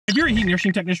you're a heat and air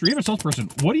conditioning technician or even a salesperson,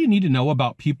 what do you need to know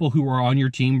about people who are on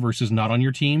your team versus not on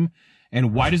your team?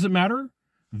 And why does it matter?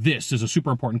 This is a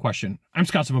super important question. I'm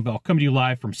Scott Sylvan Bell, coming to you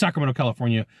live from Sacramento,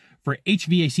 California for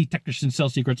HVAC Technician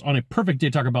Sales Secrets on a perfect day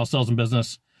to talk about sales and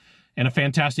business and a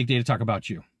fantastic day to talk about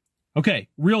you. Okay,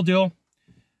 real deal,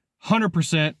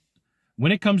 100%.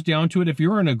 When it comes down to it, if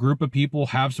you're in a group of people,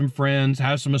 have some friends,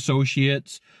 have some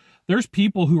associates, there's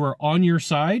people who are on your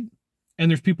side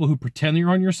and there's people who pretend they're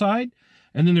on your side,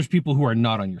 and then there's people who are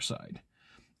not on your side.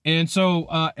 And so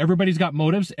everybody's got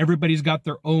motives, everybody's got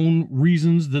their own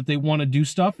reasons that they want to do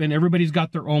stuff, and everybody's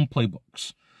got their own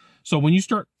playbooks. So when you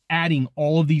start adding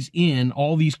all of these in,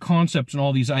 all these concepts and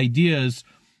all these ideas,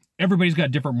 everybody's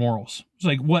got different morals. It's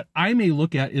like what I may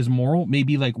look at is moral,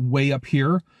 maybe like way up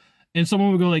here, and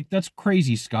someone would go like, that's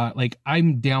crazy, Scott, like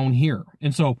I'm down here.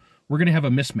 And so we're going to have a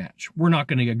mismatch. We're not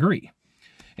going to agree.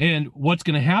 And what's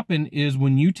going to happen is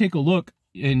when you take a look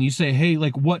and you say, hey,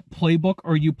 like what playbook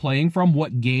are you playing from?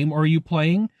 What game are you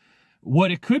playing? What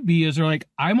it could be is they're like,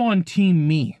 I'm on team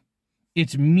me.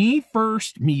 It's me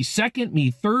first, me second,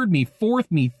 me third, me fourth,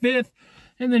 me fifth,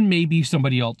 and then maybe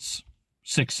somebody else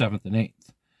sixth, seventh, and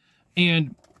eighth.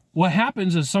 And what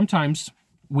happens is sometimes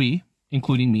we,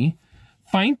 including me,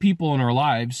 find people in our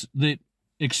lives that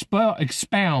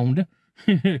expound,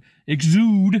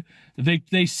 exude,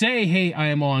 they say, hey, I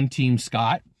am on team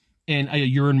Scott, and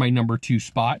you're in my number 2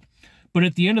 spot. But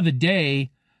at the end of the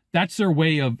day, that's their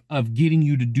way of getting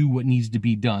you to do what needs to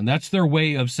be done. That's their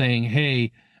way of saying,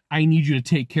 hey, I need you to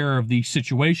take care of these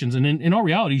situations. And in all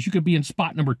realities, you could be in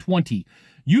spot number 20.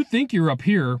 You think you're up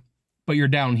here, but you're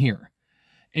down here.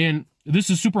 And this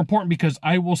is super important because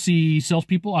I will see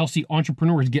salespeople, I'll see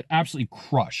entrepreneurs get absolutely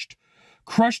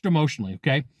crushed emotionally,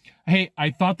 okay? Hey, I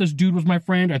thought this dude was my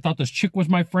friend. I thought this chick was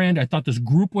my friend. I thought this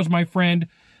group was my friend.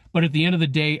 But at the end of the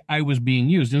day, I was being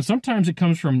used. And sometimes it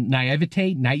comes from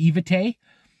naivete,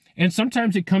 and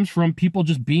sometimes it comes from people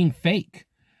just being fake.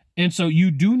 And so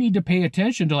you do need to pay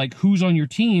attention to like who's on your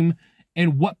team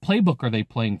and what playbook are they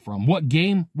playing from? What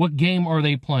game are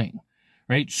they playing?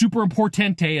 Right? Super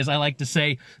importante, as I like to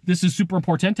say, this is super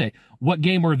importante. What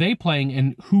game are they playing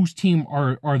and whose team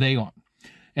are they on?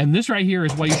 And this right here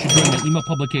is why you should go to my email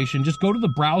publication. Just go to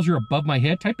the browser above my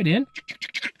head, type it in,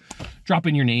 drop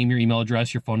in your name, your email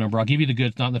address, your phone number. I'll give you the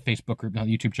goods, not in the Facebook group, not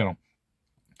the YouTube channel.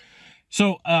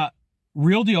 So,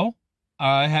 real deal.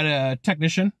 I had a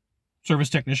service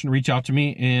technician reach out to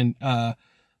me, and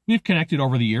we've connected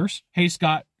over the years. Hey,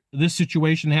 Scott, this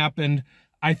situation happened.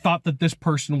 I thought that this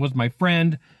person was my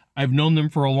friend. I've known them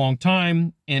for a long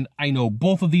time, and I know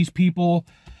both of these people.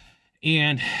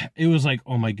 And it was like,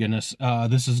 oh my goodness,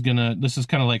 this is kind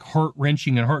of like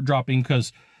heart-wrenching and heart-dropping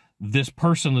because this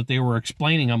person that they were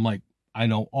explaining, I'm like, I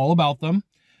know all about them.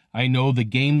 I know the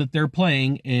game that they're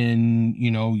playing, and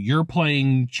you know, you're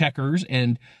playing checkers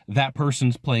and that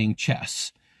person's playing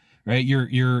chess, right?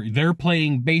 They're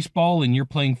playing baseball and you're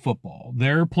playing football.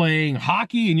 They're playing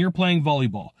hockey and you're playing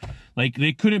volleyball. Like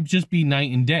they couldn't just be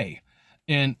night and day.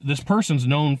 And this person's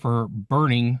known for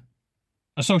burning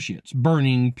associates,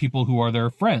 burning people who are their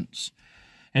friends.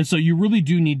 And so you really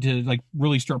do need to like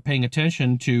really start paying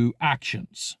attention to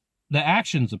actions, the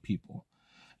actions of people.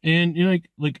 And you know,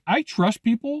 like I trust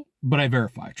people, but I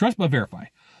verify. Trust but verify.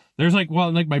 There's like,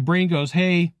 well, like my brain goes,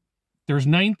 hey, there's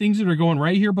 9 things that are going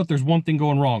right here, but there's 1 thing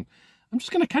going wrong. I'm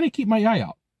just going to kind of keep my eye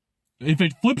out. If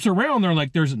it flips around, they're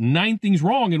like, there's 9 things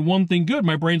wrong and 1 thing good.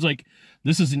 My brain's like,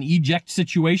 this is an eject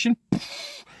situation.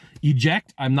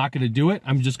 Eject. I'm not going to do it.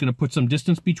 I'm just going to put some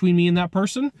distance between me and that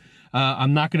person.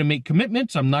 I'm not going to make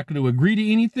commitments. I'm not going to agree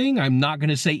to anything. I'm not going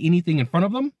to say anything in front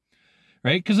of them.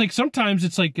 Right? Because like sometimes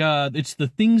it's like, it's the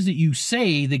things that you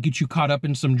say that get you caught up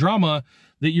in some drama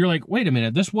that you're like, wait a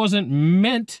minute, this wasn't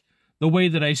meant the way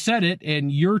that I said it.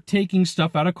 And you're taking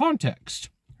stuff out of context.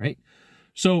 Right?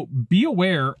 So be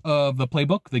aware of the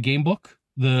playbook, the game book,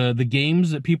 the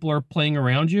games that people are playing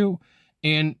around you,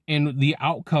 and the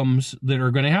outcomes that are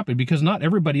going to happen, because not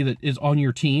everybody that is on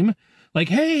your team, like,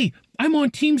 hey, I'm on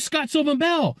team Scott Sylvan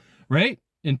Bell, right?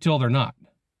 Until they're not.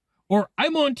 Or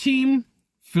I'm on team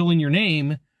fill in your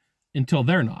name until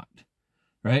they're not,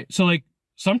 right? So like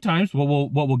sometimes what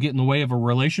will get in the way of a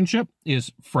relationship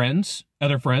is friends,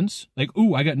 other friends, like,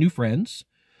 ooh, I got new friends.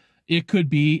 It could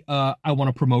be, I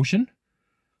want a promotion.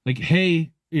 Like,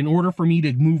 hey, in order for me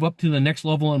to move up to the next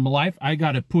level in my life, I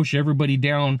got to push everybody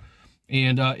down,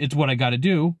 and it's what I got to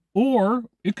do. Or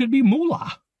it could be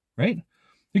moolah, right?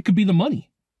 It could be the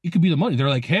money. It could be the money. They're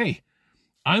like, hey,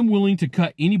 I'm willing to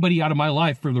cut anybody out of my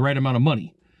life for the right amount of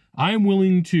money. I'm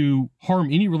willing to harm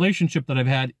any relationship that I've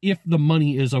had if the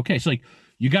money is okay. So like,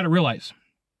 you got to realize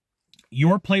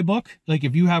your playbook, like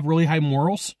if you have really high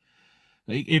morals,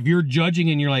 Like, if you're judging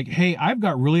and you're like, hey, I've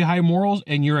got really high morals,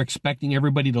 and you're expecting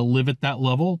everybody to live at that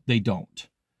level, they don't.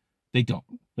 They don't.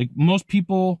 Like, most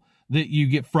people that you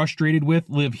get frustrated with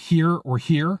live here or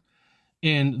here.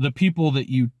 And the people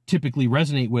that you typically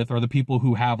resonate with are the people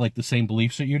who have like the same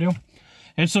beliefs that you do.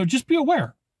 And so just be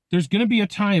aware. There's going to be a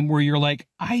time where you're like,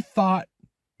 I thought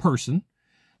person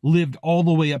lived all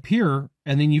the way up here.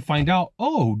 And then you find out,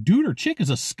 oh, dude or chick is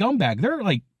a scumbag. They're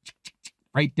like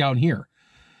right down here.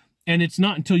 And it's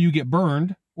not until you get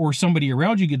burned or somebody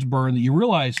around you gets burned that you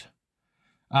realize,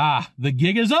 the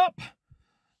gig is up.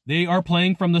 They are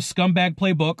playing from the scumbag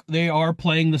playbook. They are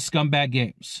playing the scumbag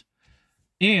games.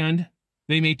 And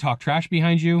they may talk trash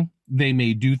behind you. They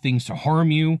may do things to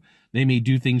harm you. They may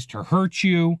do things to hurt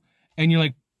you. And you're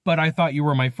like, but I thought you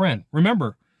were my friend.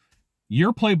 Remember,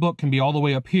 your playbook can be all the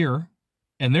way up here,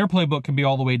 and their playbook can be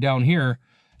all the way down here,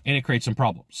 and it creates some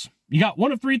problems. You got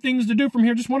one of three things to do from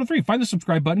here, just one of three. Find the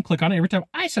subscribe button, click on it. Every time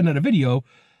I send out a video,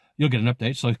 you'll get an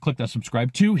update. So click that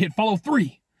subscribe. 2, hit follow.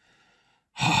 3.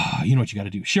 You know what you got to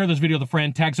do. Share this video with a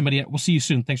friend, tag somebody. We'll see you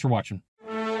soon. Thanks for watching.